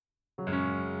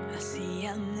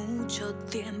mucho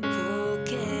tiempo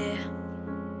que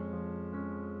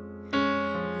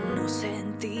no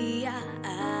sentía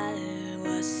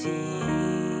algo así.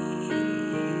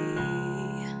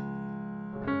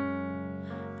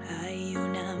 Hay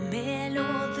una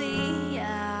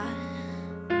melodía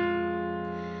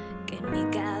que en mi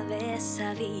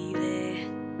cabeza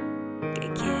vive,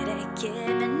 que quiere que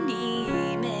me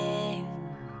anime.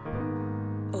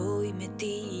 Hoy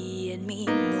metí en mi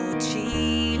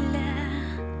mochila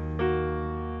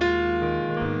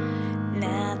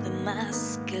nada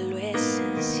más que lo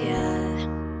esencial.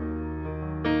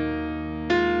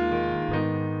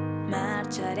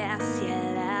 Marcharé hacia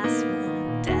las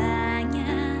montañas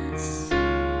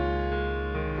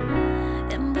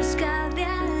en busca de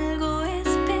algo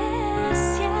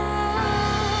especial.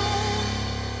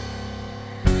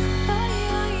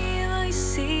 Voy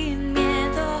sin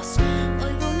miedos,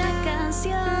 oigo una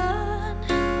canción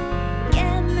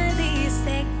que me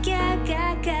dice que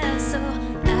haga caso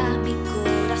a mi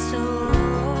corazón.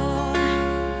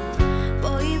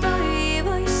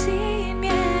 Voy sin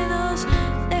miedos,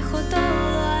 dejo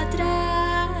todo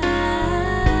atrás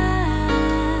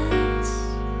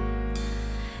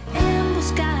en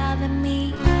busca de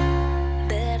mi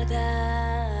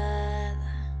verdad.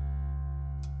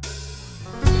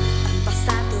 Han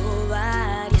pasado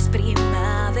varias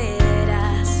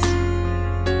primaveras,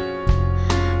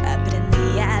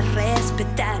 aprendí a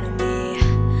respetar